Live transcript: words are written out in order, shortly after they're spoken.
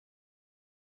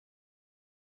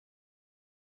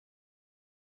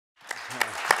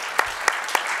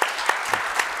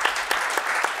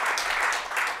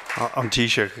On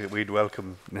Taoiseach, we'd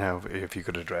welcome now if you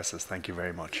could address us. Thank you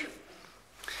very much.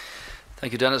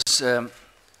 Thank you, Dennis.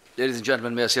 Ladies and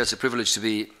gentlemen, may I say it's a privilege to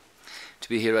be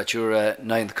here at your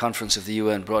 9th conference of the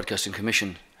UN Broadcasting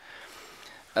Commission.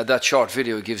 That short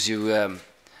video gives you a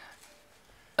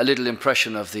little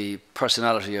impression of the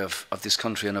personality of this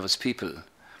country and of its people.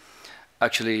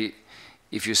 Actually,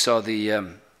 if you saw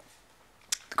the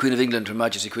Queen of England, Her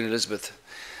Majesty Queen Elizabeth,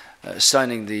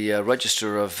 signing the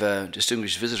register of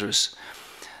distinguished visitors,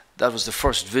 that was the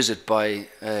first visit by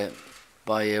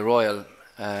a royal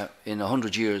in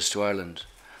 100 years to Ireland.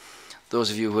 Those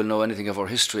of you who will know anything of our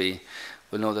history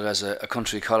will know that as a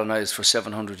country colonised for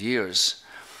 700 years,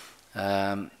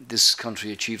 this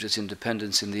country achieved its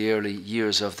independence in the early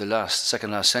years of the second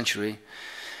last century,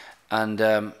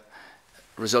 and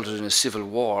resulted in a civil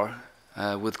war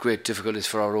with great difficulties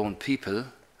for our own people,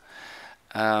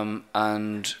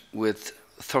 and with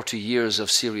 30 years of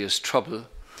serious trouble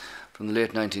from the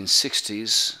late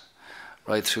 1960s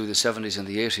right through the 70s and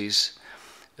the 80s.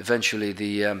 Eventually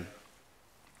the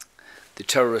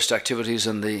terrorist activities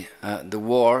and the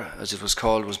war, as it was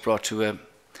called, was brought to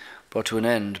an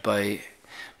end by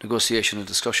negotiation and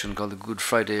discussion called the Good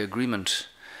Friday Agreement.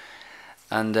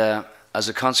 And as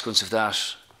a consequence of that,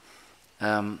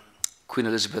 Queen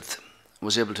Elizabeth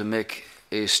was able to make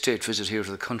a state visit here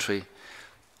to the country,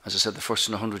 as I said, the first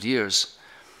in 100 years.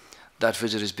 That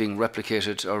visit is being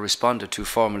replicated or responded to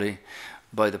formally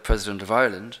by the President of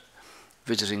Ireland,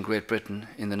 visiting Great Britain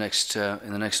in the next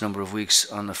number of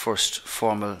weeks on the first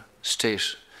formal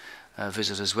state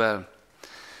visit as well.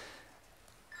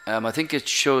 I think it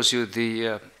shows you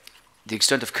the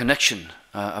extent of connection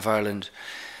of Ireland.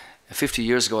 50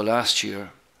 years ago last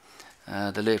year,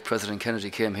 the late President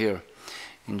Kennedy came here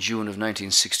in June of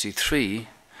 1963,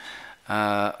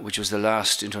 which was the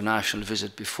last international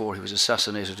visit before he was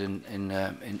assassinated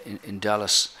in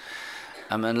Dallas.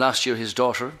 And last year his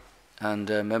daughter and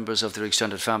members of their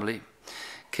extended family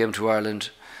came to Ireland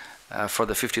for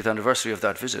the 50th anniversary of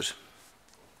that visit,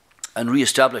 and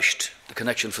re-established the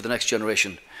connection for the next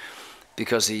generation,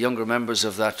 because the younger members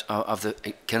of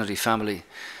the Kennedy family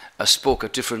spoke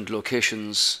at different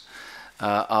locations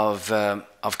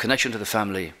of connection to the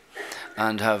family,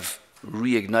 and have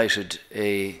reignited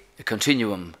a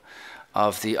continuum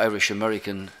of the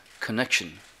Irish-American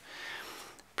connection.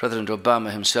 President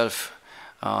Obama himself,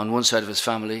 on one side of his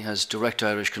family, has direct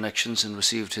Irish connections and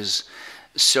received his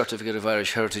Certificate of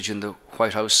Irish Heritage in the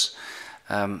White House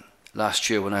last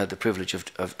year, when I had the privilege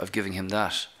of giving him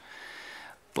that.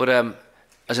 But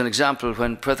as an example,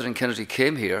 when President Kennedy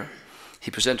came here, he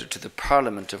presented to the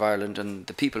Parliament of Ireland and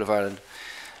the people of Ireland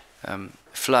a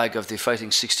flag of the Fighting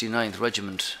 69th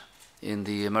Regiment in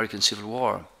the American Civil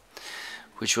War,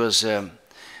 which was a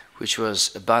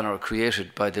banner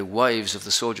created by the wives of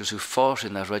the soldiers who fought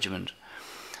in that regiment.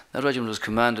 That regiment was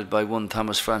commanded by one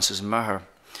Thomas Francis Maher,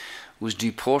 who was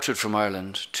deported from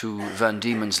Ireland to Van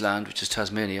Diemen's Land, which is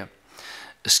Tasmania,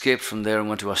 escaped from there and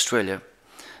went to Australia,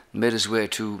 made his way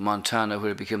to Montana, where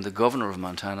he became the governor of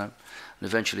Montana, and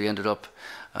eventually ended up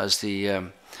as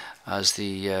the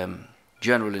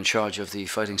general in charge of the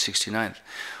Fighting 69th.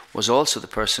 Was also the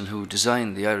person who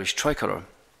designed the Irish tricolour,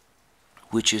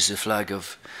 which is a flag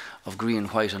of green,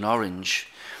 white and orange.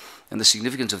 And the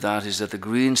significance of that is that the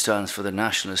green stands for the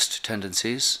nationalist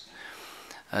tendencies,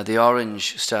 the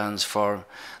orange stands for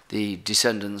the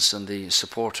descendants and the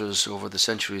supporters over the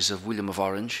centuries of William of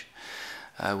Orange,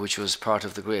 which was part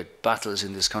of the great battles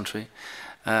in this country,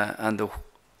 and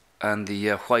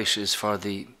the white is for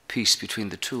the peace between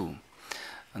the two,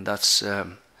 and that's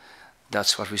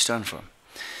what we stand for.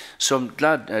 So I'm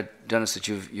glad, Dennis, that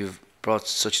you've brought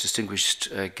such distinguished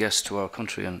guests to our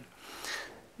country, and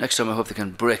next time I hope they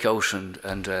can break out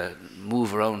and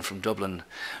move around from Dublin.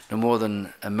 No more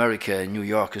than America and New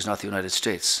York is not the United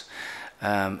States,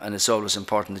 and it's always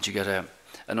important that you get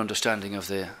an understanding of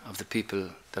the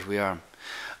people that we are.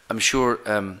 I'm sure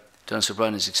Dennis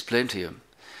O'Brien has explained to you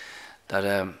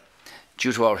that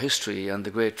due to our history and the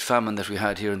great famine that we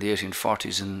had here in the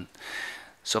 1840s and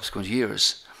subsequent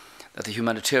years, that the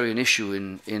humanitarian issue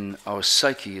in our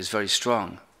psyche is very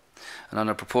strong. And on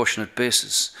a proportionate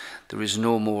basis, there is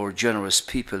no more generous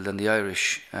people than the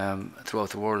Irish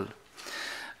throughout the world.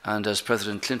 And as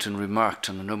President Clinton remarked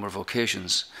on a number of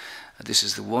occasions, this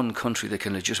is the one country that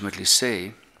can legitimately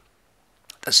say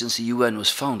that since the UN was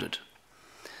founded,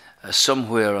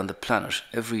 somewhere on the planet,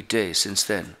 every day since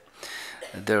then,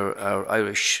 there are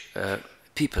Irish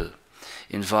people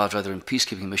involved either in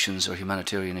peacekeeping missions or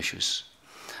humanitarian issues.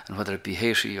 And whether it be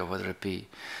Haiti or whether it be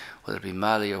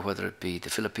Mali or whether it be the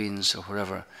Philippines or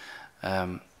wherever,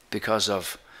 because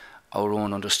of our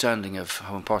own understanding of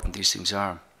how important these things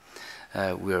are.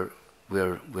 we're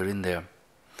in there.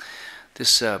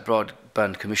 This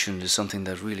Broadband Commission is something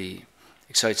that really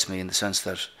excites me, in the sense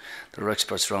that there are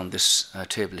experts around this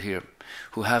table here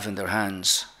who have in their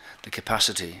hands the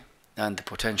capacity and the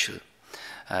potential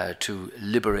to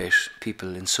liberate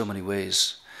people in so many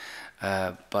ways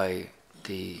by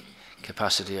the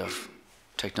capacity of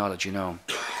technology now.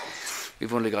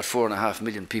 We've only got 4.5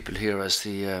 million people here, as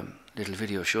the little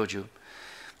video showed you.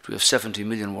 We have 70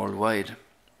 million worldwide.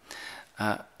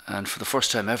 And for the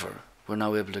first time ever, we're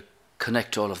now able to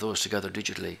connect all of those together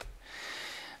digitally.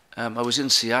 I was in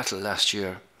Seattle last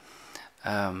year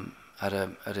at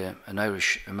an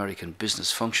Irish-American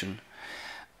business function,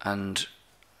 and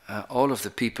all of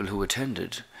the people who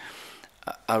attended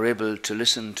are able to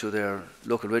listen to their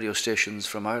local radio stations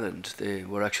from Ireland. They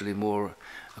were actually more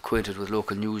acquainted with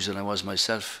local news than I was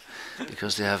myself,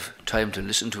 because they have time to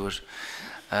listen to it.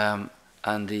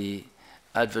 And the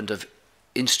advent of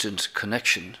instant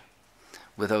connection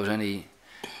without any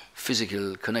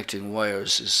physical connecting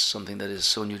wires is something that is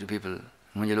so new to people.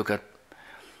 When you look at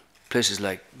places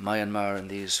like Myanmar and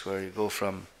these, where you go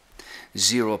from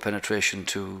zero penetration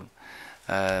to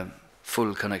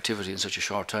full connectivity in such a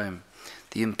short time,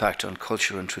 the impact on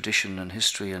culture and tradition and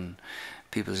history and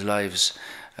people's lives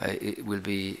it will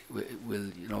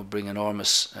bring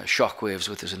enormous shock waves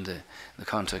with it in the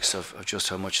context of just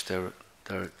how much the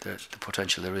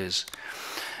potential there is.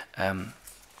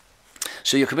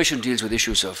 So your commission deals with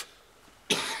issues of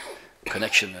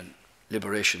connection and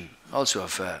liberation, also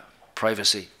of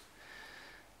privacy,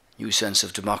 new sense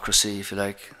of democracy, if you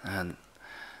like, and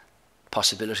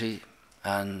possibility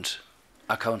and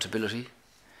accountability.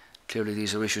 Clearly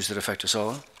these are issues that affect us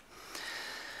all.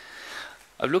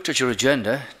 I've looked at your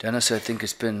agenda, Dennis. I think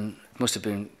it must have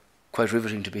been quite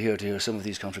riveting to be here to hear some of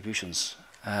these contributions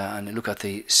and look at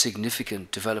the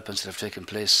significant developments that have taken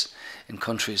place in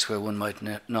countries where one might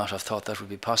not have thought that would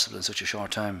be possible in such a short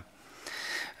time.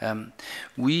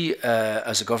 We,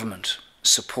 as a government,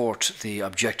 support the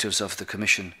objectives of the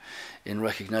Commission in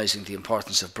recognising the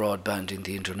importance of broadband in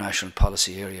the international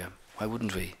policy area. Why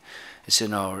wouldn't we? It's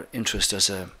in our interest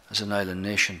as an island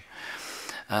nation.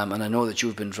 And I know that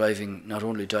you've been driving not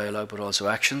only dialogue but also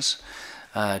actions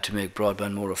to make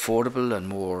broadband more affordable and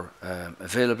more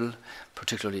available,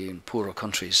 particularly in poorer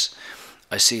countries.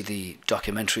 I see the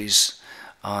documentaries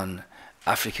on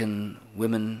African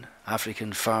women,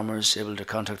 African farmers able to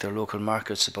contact their local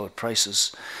markets about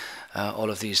prices. All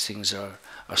of these things are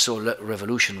so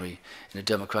revolutionary in a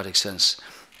democratic sense,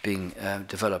 being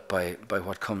developed by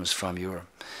what comes from your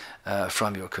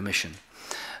commission.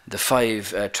 The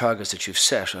 5 targets that you've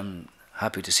set, I'm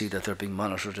happy to see that they're being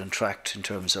monitored and tracked in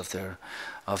terms of their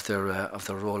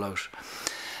rollout.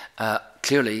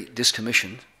 Clearly, this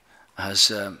commission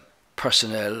has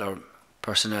personnel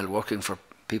working for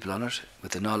people on it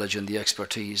with the knowledge and the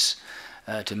expertise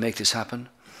to make this happen,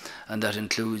 and that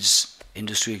includes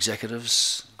industry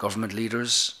executives, government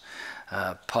leaders,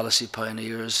 policy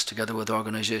pioneers, together with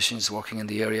organisations working in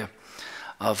the area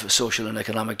of social and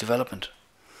economic development.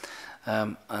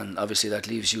 And obviously that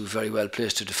leaves you very well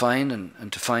placed to define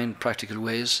and to find practical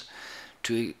ways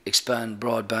to expand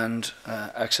broadband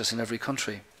access in every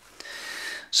country.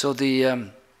 So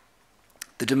the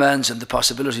demands and the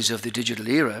possibilities of the digital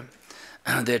era,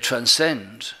 they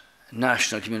transcend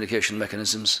national communication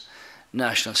mechanisms,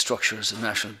 national structures and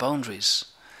national boundaries.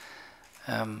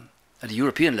 At a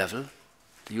European level,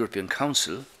 the European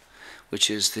Council, which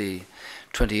is the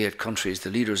 28 countries, the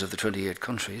leaders of the 28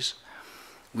 countries,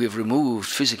 we have removed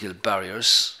physical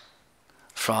barriers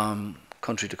from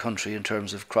country to country in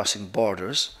terms of crossing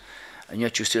borders, and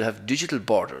yet you still have digital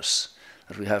borders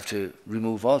that we have to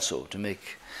remove also to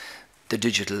make the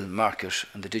digital market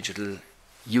and the digital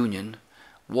union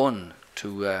one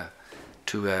to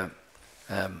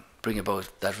bring about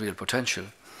that real potential.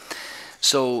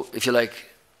 So, if you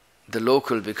like, the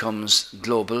local becomes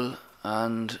global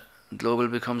and global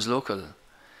becomes local.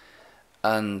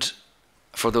 And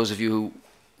for those of you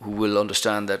who will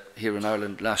understand that here in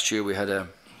Ireland last year we had a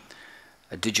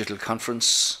digital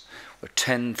conference where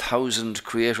 10,000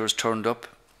 creators turned up,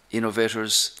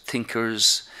 innovators,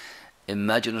 thinkers,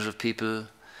 imaginative people,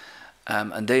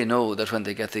 and they know that when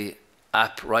they get the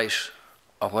app right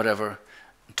or whatever,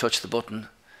 touch the button,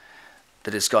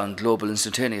 that it's gone global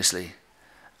instantaneously.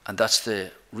 And that's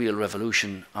the real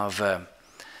revolution of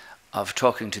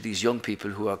talking to these young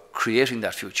people who are creating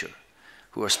that future,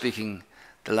 who are speaking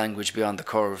the language beyond the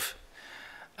curve.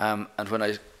 And when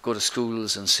I go to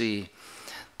schools and see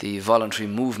the voluntary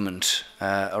movement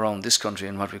around this country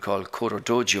in what we call Coder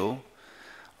Dojo,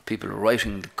 people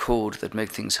writing the code that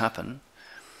make things happen,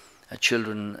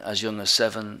 children as young as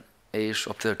 7, 8,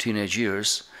 up to their teenage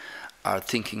years, are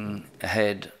thinking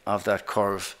ahead of that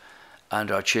curve and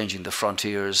are changing the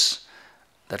frontiers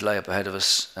that lie up ahead of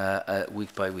us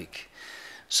week by week.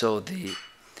 So the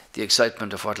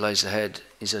excitement of what lies ahead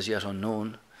is as yet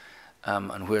unknown,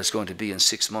 and where it's going to be in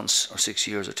 6 months or 6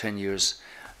 years or 10 years,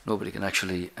 nobody can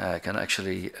actually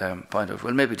point out.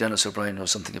 Well, maybe Dennis O'Brien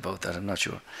knows something about that, I'm not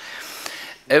sure.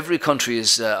 Every country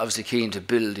is obviously keen to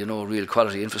build, real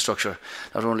quality infrastructure,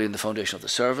 not only in the foundation of the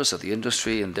service, of the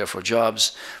industry, and therefore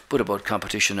jobs, but about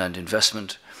competition and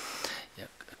investment.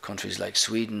 Countries like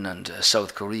Sweden and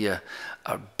South Korea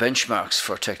are benchmarks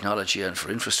for technology and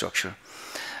for infrastructure.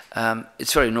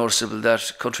 It's very noticeable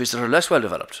that countries that are less well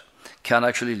developed can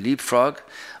actually leapfrog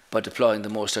by deploying the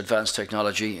most advanced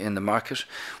technology in the market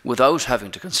without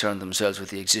having to concern themselves with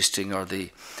the existing or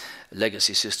the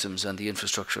legacy systems and the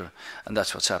infrastructure, and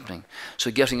that's what's happening. So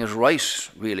getting it right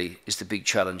really is the big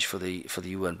challenge for the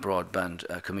UN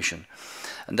Broadband Commission.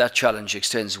 And that challenge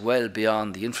extends well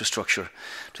beyond the infrastructure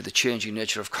to the changing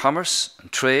nature of commerce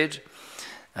and trade,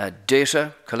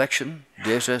 data collection,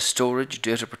 data storage,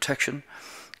 data protection,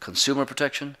 consumer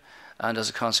protection, and as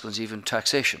a consequence even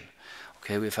taxation.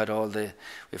 Okay, we've had all the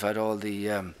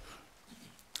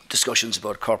discussions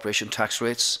about corporation tax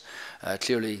rates.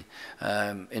 Clearly,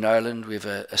 in Ireland, we have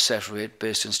a set rate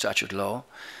based in statute law,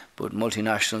 but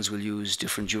multinationals will use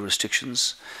different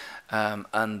jurisdictions,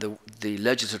 and the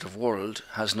legislative world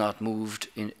has not moved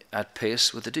at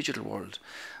pace with the digital world.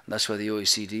 And that's why the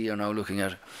OECD are now looking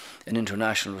at an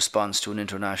international response to an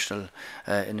international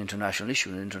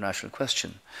issue, an international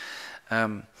question.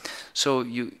 So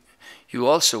you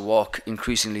also walk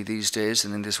increasingly these days,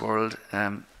 and in this world,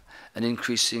 an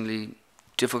increasingly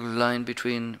difficult line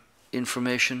between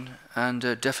information and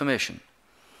defamation.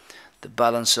 The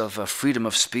balance of freedom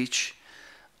of speech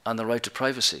and the right to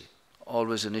privacy,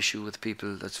 always an issue with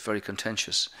people that's very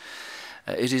contentious.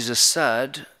 It is a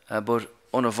sad but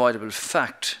unavoidable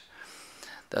fact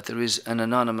that there is an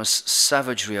anonymous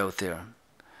savagery out there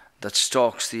that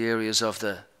stalks the areas of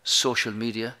the social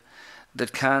media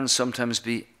that can sometimes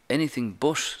be anything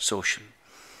but social.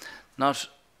 Not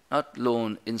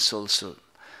lone insults or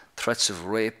threats of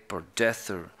rape or death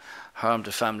or harm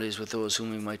to families with those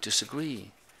whom we might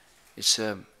disagree. It's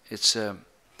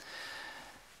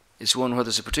one where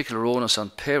there's a particular onus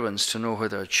on parents to know where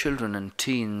their children and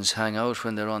teens hang out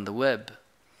when they're on the web.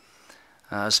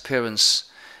 As parents,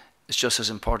 it's just as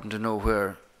important to know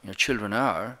where your children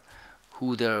are,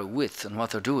 who they're with and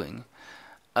what they're doing,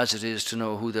 as it is to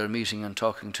know who they're meeting and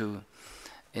talking to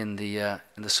in the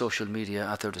social media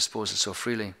at their disposal so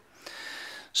freely.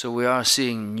 So we are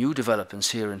seeing new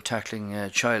developments here in tackling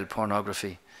child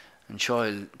pornography and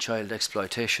child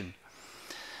exploitation.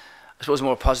 I suppose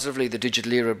more positively, the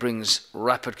digital era brings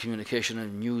rapid communication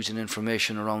and news and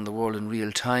information around the world in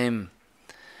real time.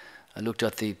 I looked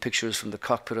at the pictures from the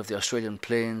cockpit of the Australian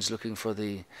planes looking for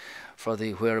the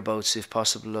whereabouts, if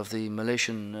possible, of the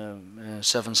Malaysian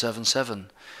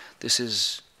 777. This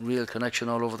is real connection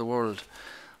all over the world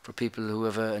for people who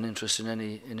have an interest in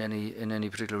any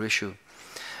particular issue.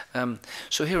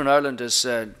 So here in Ireland, as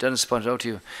Dennis pointed out to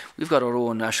you, we've got our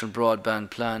own national broadband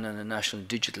plan and a national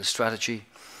digital strategy.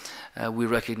 We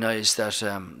recognise that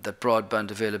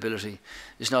broadband availability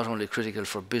is not only critical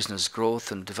for business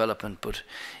growth and development, but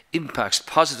impacts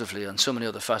positively on so many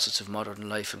other facets of modern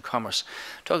life and commerce.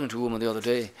 Talking to a woman the other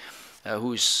day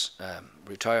who's a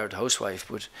retired housewife,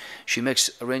 but she makes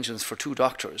arrangements for 2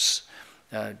 doctors'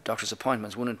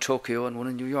 appointments, one in Tokyo and one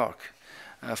in New York,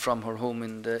 from her home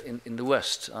in the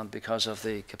West, because of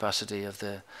the capacity of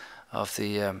the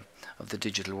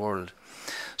digital world.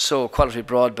 So quality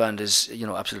broadband is,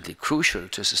 absolutely crucial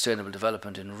to sustainable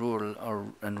development in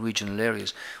rural and regional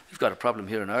areas. We've got a problem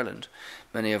here in Ireland.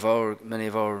 Many of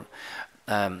our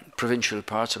provincial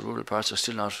parts or rural parts are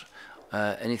still not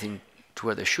anything to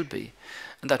where they should be,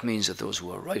 and that means that those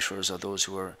who are writers or those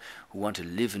who want to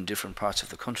live in different parts of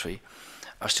the country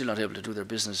are still not able to do their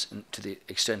business to the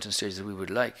extent and stage that we would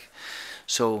like.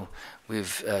 So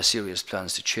we've serious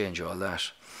plans to change all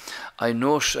that. I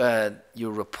note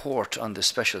your report on the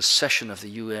special session of the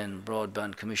UN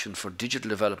Broadband Commission for Digital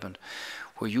Development,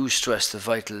 where you stress the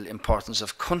vital importance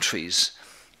of countries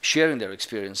sharing their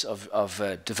experience of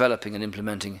developing and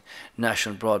implementing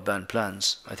national broadband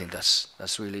plans. I think that's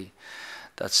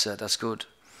good.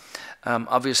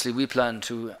 Obviously, we plan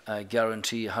to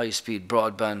guarantee high-speed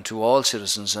broadband to all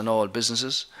citizens and all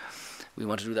businesses. We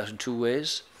want to do that in 2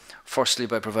 ways. Firstly,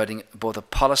 by providing both a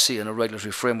policy and a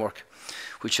regulatory framework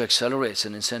which accelerates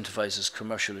and incentivizes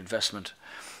commercial investment.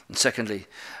 And secondly,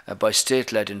 by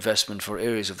state-led investment for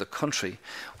areas of the country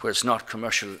where it's not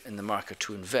commercial in the market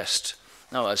to invest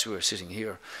Now, as we were sitting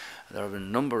here, there have been a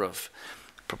number of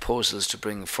proposals to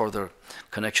bring further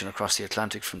connection across the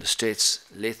Atlantic from the States.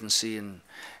 Latency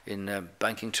in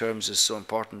banking terms is so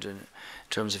important in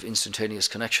terms of instantaneous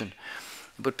connection.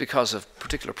 But because of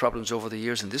particular problems over the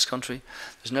years in this country,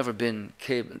 there's never been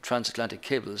transatlantic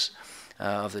cables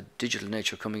of the digital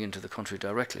nature coming into the country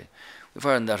directly. We've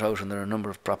ironed that out, and there are a number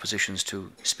of propositions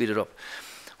to speed it up,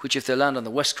 which, if they land on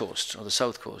the west coast or the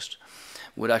south coast,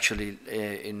 would actually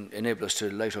enable us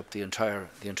to light up the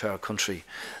entire country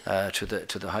to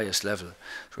the highest level.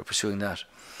 So we're pursuing that.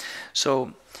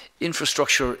 So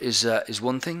infrastructure is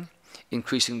one thing.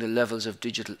 Increasing the levels of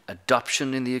digital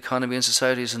adoption in the economy and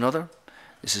society is another.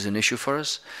 This is an issue for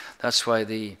us. That's why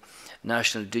the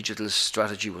National Digital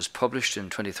Strategy was published in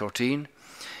 2013.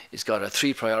 It's got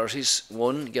 3 priorities.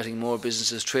 1, getting more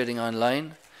businesses trading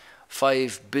online.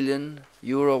 €5 billion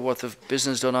worth of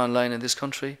business done online in this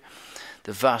country.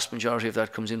 The vast majority of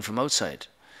that comes in from outside.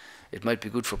 It might be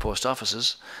good for post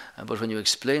offices, but when you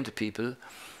explain to people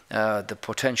the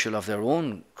potential of their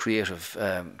own creative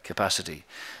capacity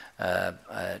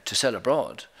to sell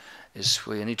abroad is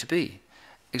where you need to be.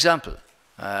 Example,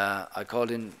 I called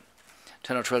in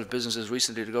 10 or 12 businesses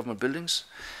recently to government buildings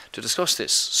to discuss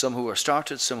this. Some who were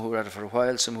started, some who were at it for a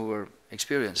while, some who were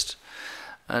experienced.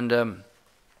 And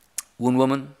one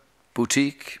woman,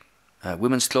 boutique,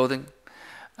 women's clothing,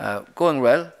 going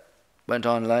well, went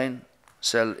online,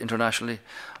 sell internationally.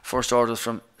 First orders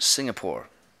from Singapore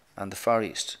and the Far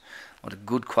East. Wanted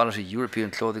good quality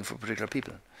European clothing for particular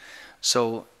people.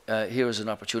 So here is an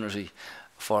opportunity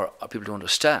for people to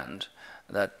understand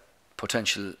that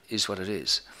potential is what it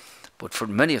is. But for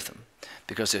many of them,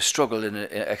 because they struggle in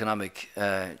economic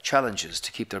challenges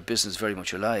to keep their business very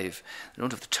much alive, they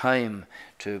don't have the time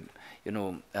to,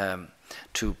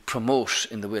 to promote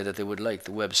in the way that they would like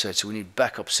the website. So we need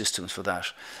backup systems for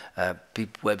that.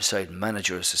 Website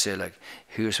managers to say, like,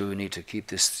 here's where we need to keep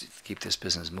this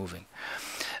business moving.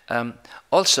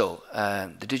 Also,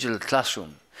 the digital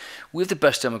classroom. We have the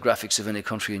best demographics of any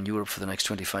country in Europe for the next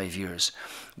 25 years.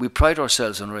 We pride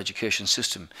ourselves on our education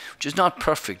system, which is not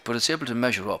perfect, but it's able to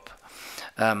measure up.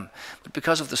 But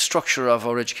because of the structure of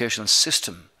our educational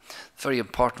system, it's very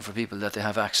important for people that they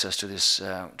have access to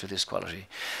this quality.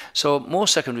 So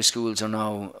most secondary schools are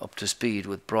now up to speed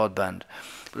with broadband,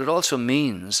 but it also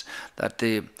means that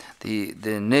the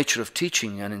nature of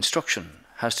teaching and instruction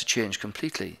has to change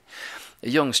completely. A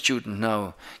young student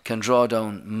now can draw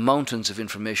down mountains of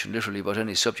information literally about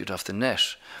any subject off the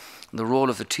net. And the role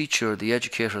of the teacher, the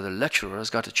educator, the lecturer has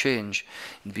got to change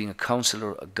in being a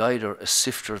counsellor, a guider, a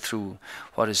sifter through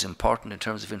what is important in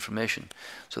terms of information,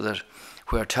 so that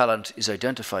where talent is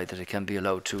identified, that it can be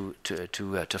allowed to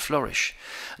flourish.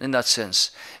 And in that sense,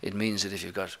 it means that if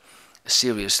you've got a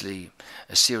seriously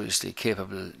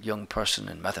capable young person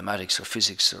in mathematics or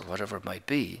physics or whatever it might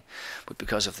be, but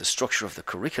because of the structure of the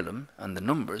curriculum and the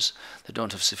numbers, they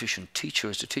don't have sufficient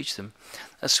teachers to teach them.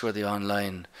 That's where the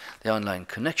online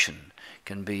connection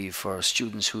can be for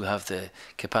students who have the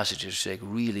capacity to take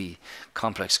really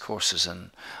complex courses, and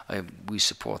we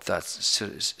support that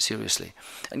seriously.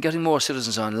 And getting more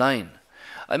citizens online.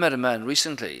 I met a man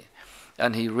recently,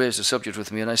 and he raised a subject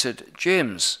with me, and I said,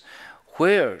 James,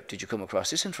 where did you come across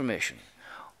this information?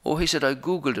 Oh, he said, I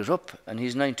Googled it up, and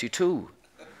he's 92.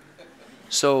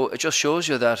 So it just shows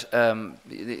you that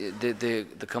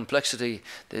the complexity,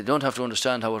 they don't have to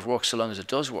understand how it works so long as it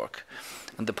does work.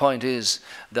 And the point is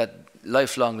that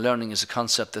lifelong learning is a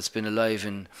concept that's been alive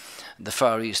in the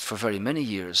Far East for very many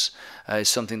years. It's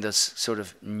something that's sort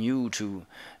of new to,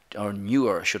 or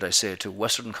newer, should I say, to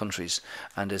Western countries,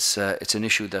 and it's an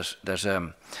issue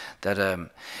that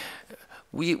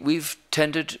we've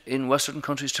tended in Western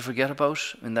countries to forget about,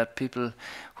 in that people,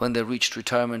 when they reached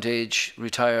retirement age,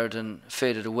 retired and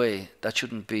faded away. That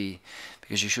shouldn't be,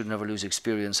 because you should never lose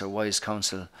experience or wise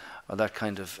counsel or that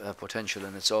kind of potential,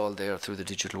 and it's all there through the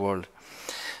digital world.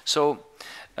 So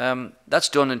that's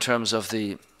done in terms of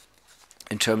the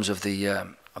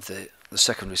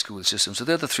secondary school system. So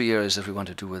they're the 3 areas that we want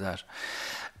to do with that.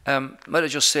 Might I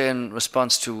just say, in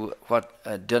response to what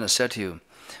Dennis said to you,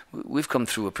 we've come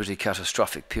through a pretty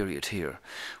catastrophic period here,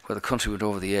 where the country went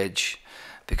over the edge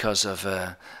because of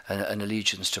an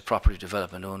allegiance to property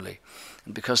development only.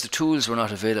 And because the tools were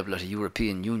not available at a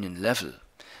European Union level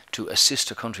to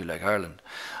assist a country like Ireland,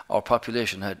 our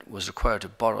population was required to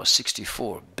borrow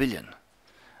 64 billion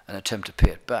and attempt to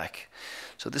pay it back.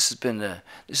 So this has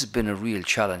been a real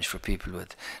challenge for people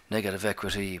with negative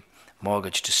equity,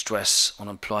 mortgage distress,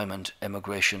 unemployment,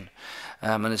 emigration,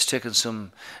 and it's taken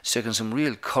some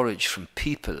real courage from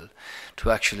people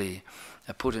to actually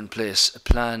put in place a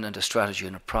plan and a strategy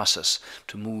and a process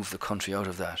to move the country out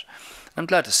of that. I'm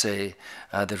glad to say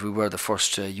that we were the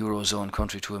first Eurozone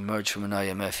country to emerge from an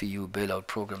IMF-EU bailout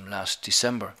programme last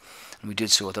December, and we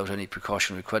did so without any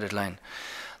precautionary credit line.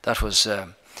 That was,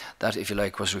 that, if you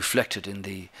like, was reflected in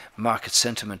the market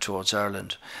sentiment towards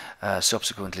Ireland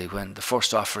subsequently, when the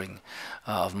first offering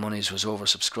of monies was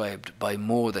oversubscribed by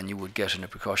more than you would get in a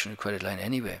precautionary credit line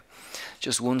anyway.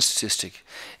 Just one statistic: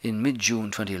 in mid-June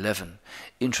 2011,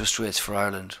 interest rates for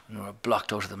Ireland, were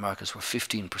blocked out of the markets, were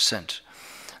 15%.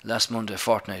 Last Monday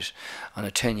fortnight, on a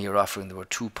 10-year offering, there were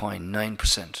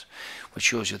 2.9%, which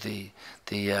shows you the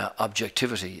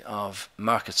objectivity of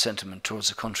market sentiment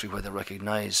towards a country where they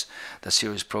recognise that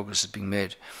serious progress is being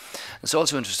made. It's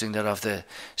also interesting that of the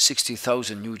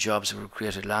 60,000 new jobs that were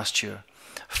created last year,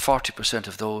 40%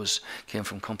 of those came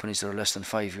from companies that are less than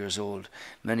 5 years old,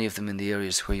 many of them in the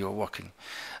areas where you're working.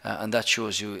 And that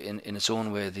shows you in its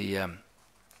own way the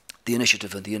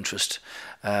initiative and the interest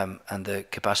and the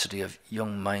capacity of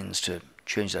young minds to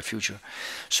change that future.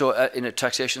 So in a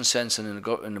taxation sense and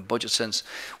in a budget sense,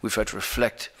 we've tried to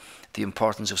reflect the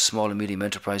importance of small and medium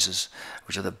enterprises,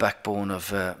 which are the backbone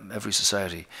of every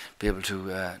society, be able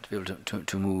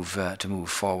to move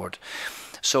forward.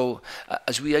 So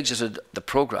as we exited the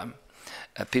programme,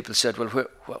 people said, well,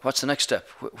 what's the next step?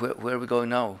 Where are we going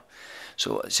now?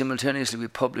 So simultaneously we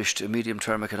published a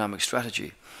medium-term economic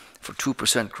strategy for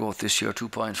 2% growth this year,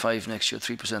 2.5% next year,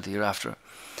 3% the year after,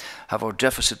 have our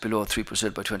deficit below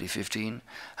 3% by 2015,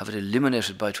 have it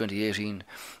eliminated by 2018,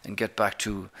 and get back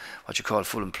to what you call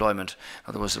full employment.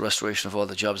 In other words, the restoration of all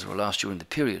the jobs that were lost during the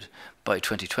period by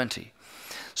 2020.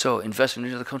 So investment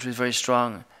into the country is very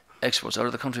strong, exports out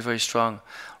of the country very strong.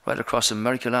 Right across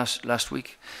America last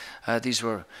week, these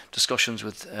were discussions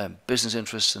with business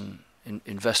interests and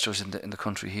investors in the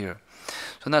country here.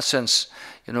 So in that sense,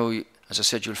 you know, as I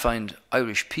said, you'll find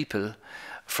Irish people,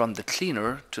 from the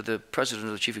cleaner to the president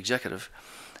or the chief executive,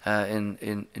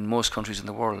 in most countries in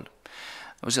the world.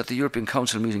 I was at the European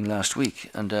Council meeting last week,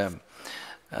 and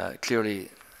clearly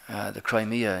the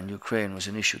Crimea and Ukraine was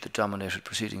an issue that dominated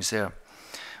proceedings there,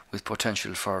 with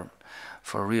potential for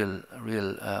real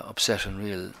upset and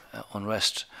real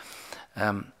unrest.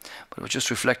 But I was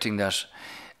just reflecting that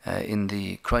in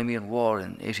the Crimean War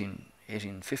in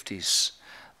 1850s,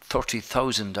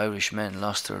 30,000 Irish men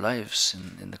lost their lives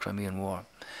in the Crimean War.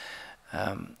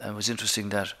 And it was interesting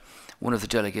that one of the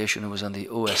delegation who was on the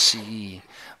OSCE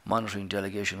monitoring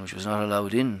delegation, which was not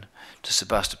allowed in to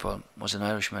Sebastopol, was an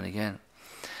Irishman again.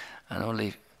 And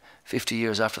only 50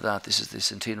 years after that, this is the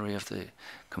centenary of the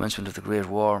commencement of the Great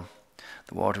War,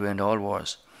 the war to end all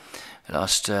wars. It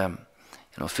lost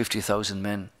 50,000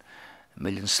 men, 1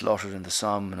 million slaughtered in the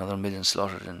Somme, another 1 million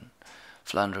slaughtered in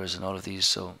Flanders, and all of these.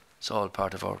 So it's all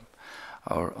part of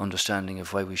our understanding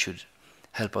of why we should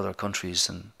help other countries,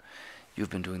 and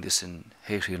you've been doing this in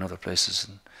Haiti and other places,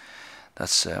 and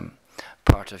that's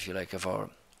part, if you like, of our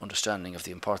understanding of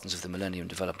the importance of the Millennium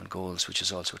Development Goals, which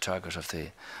is also a target of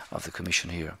the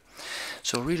Commission here.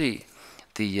 So really,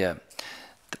 the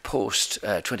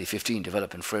post-2015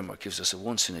 development framework gives us a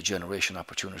once-in-a-generation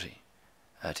opportunity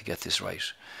to get this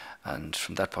right, and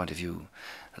from that point of view,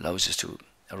 allows us to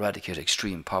eradicate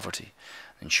extreme poverty,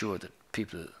 ensure that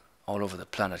people all over the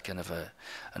planet can have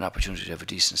an opportunity to have a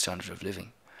decent standard of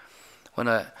living. When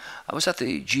I was at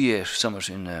the G8 summit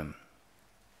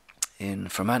in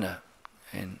Fermanagh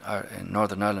in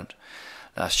Northern Ireland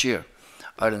last year,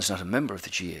 Ireland's not a member of the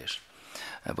G8,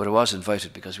 but I was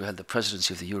invited because we had the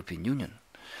presidency of the European Union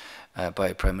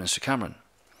by Prime Minister Cameron.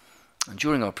 And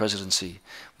during our presidency,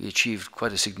 we achieved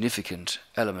quite a significant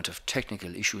element of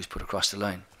technical issues put across the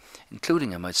line,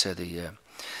 including, I might say, the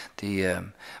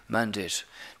mandate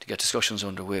to get discussions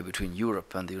underway between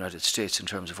Europe and the United States in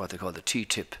terms of what they call the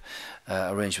TTIP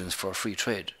arrangements for free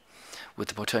trade, with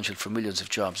the potential for millions of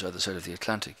jobs either side of the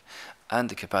Atlantic, and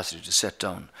the capacity to set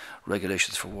down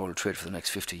regulations for world trade for the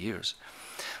next 50 years.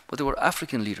 But there were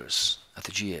African leaders at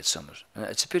the G8 summit, and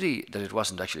it's a pity that it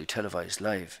wasn't actually televised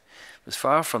live. It was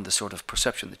far from the sort of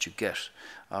perception that you get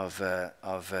of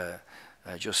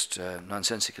just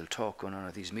nonsensical talk going on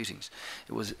at these meetings.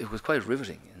 It was quite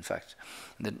riveting, in fact.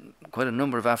 Quite a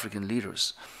number of African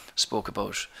leaders spoke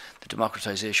about the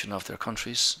democratization of their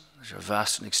countries, which are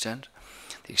vast in extent,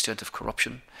 the extent of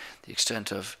corruption, the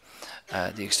extent of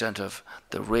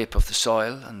the rape of the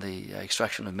soil and the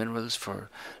extraction of minerals for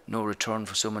no return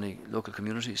for so many local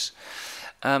communities.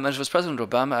 And it was President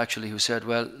Obama actually who said,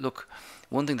 well, look,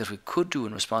 one thing that we could do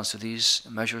in response to these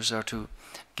measures are to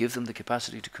give them the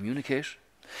capacity to communicate,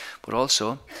 but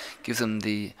also give them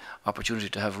the opportunity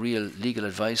to have real legal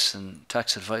advice and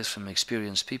tax advice from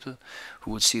experienced people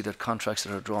who would see that contracts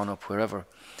that are drawn up wherever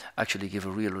actually give a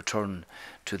real return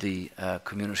to the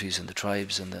communities and the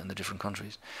tribes and the different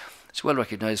countries. It's well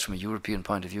recognised from a European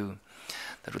point of view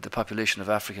that with the population of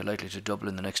Africa likely to double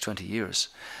in the next 20 years,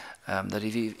 that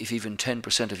if even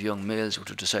 10% of young males were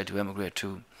to decide to emigrate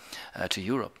to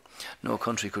Europe, no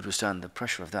country could withstand the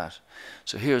pressure of that.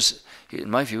 So in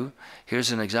my view,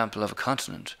 here's an example of a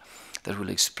continent that will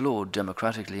explode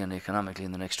democratically and economically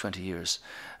in the next 20 years.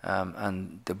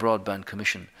 And the Broadband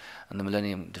Commission and the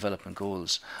Millennium Development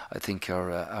Goals, I think,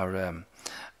 are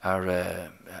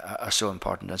so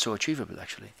important and so achievable,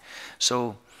 actually.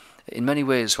 So, in many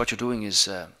ways, what you're doing is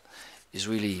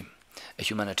really a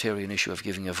humanitarian issue of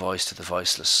giving a voice to the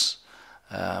voiceless,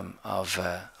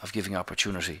 of giving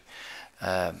opportunity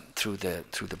through the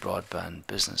broadband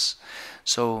business.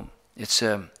 So it's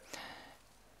a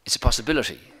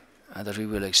possibility that we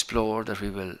will explore, that we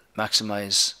will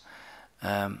maximise,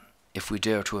 if we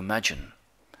dare to imagine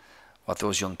what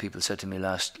those young people said to me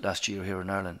last year here in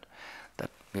Ireland, that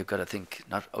we've got to think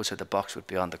not outside the box but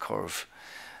beyond the curve.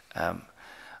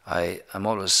 I'm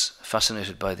always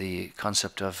fascinated by the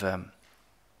concept of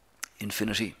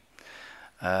infinity.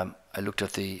 I looked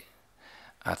at the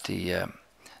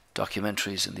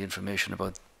documentaries and the information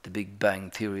about the Big Bang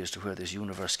theory as to where this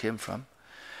universe came from,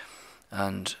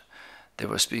 and they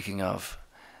were speaking of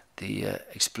the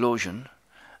explosion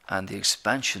and the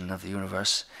expansion of the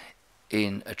universe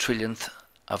in a trillionth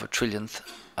of a trillionth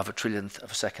of a trillionth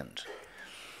of a second.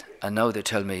 And now they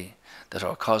tell me that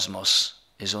our cosmos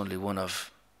is only one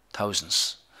of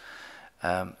thousands.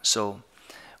 So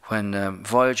when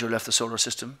Voyager left the solar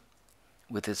system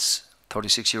with its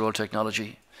 36-year-old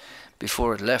technology,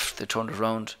 before it left, they turned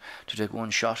around to take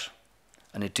one shot,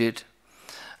 and it did.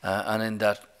 And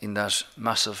in that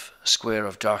massive square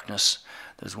of darkness,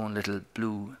 there's one little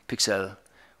blue pixel,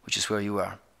 which is where you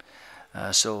are.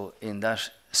 So in that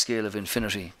scale of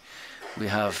infinity, we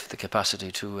have the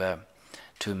capacity to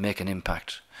make an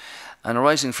impact. And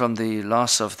arising from the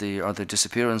loss of the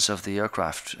disappearance of the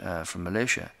aircraft from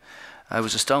Malaysia, I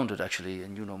was astounded, actually,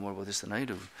 and you know more about this than I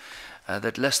do,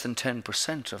 that less than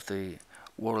 10% of the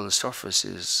world's surface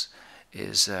is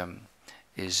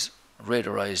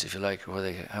radarized, if you like, where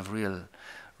they have real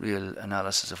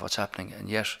analysis of what's happening, and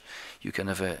yet you can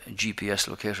have a GPS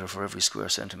locator for every square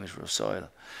centimetre of soil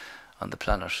on the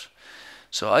planet.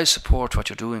 So I support what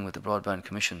you're doing with the Broadband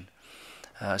Commission.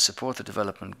 I support the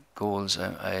development goals.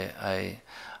 I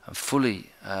fully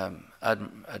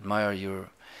admire your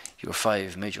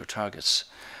 5 major targets,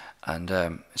 and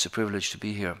it's a privilege to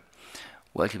be here.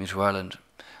 Welcome you to Ireland,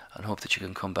 and hope that you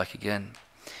can come back again.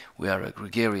 We are a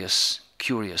gregarious,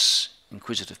 curious,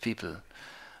 inquisitive people,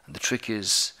 and the trick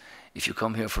is, if you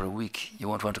come here for a week, you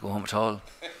won't want to go home at all.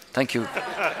 Thank you.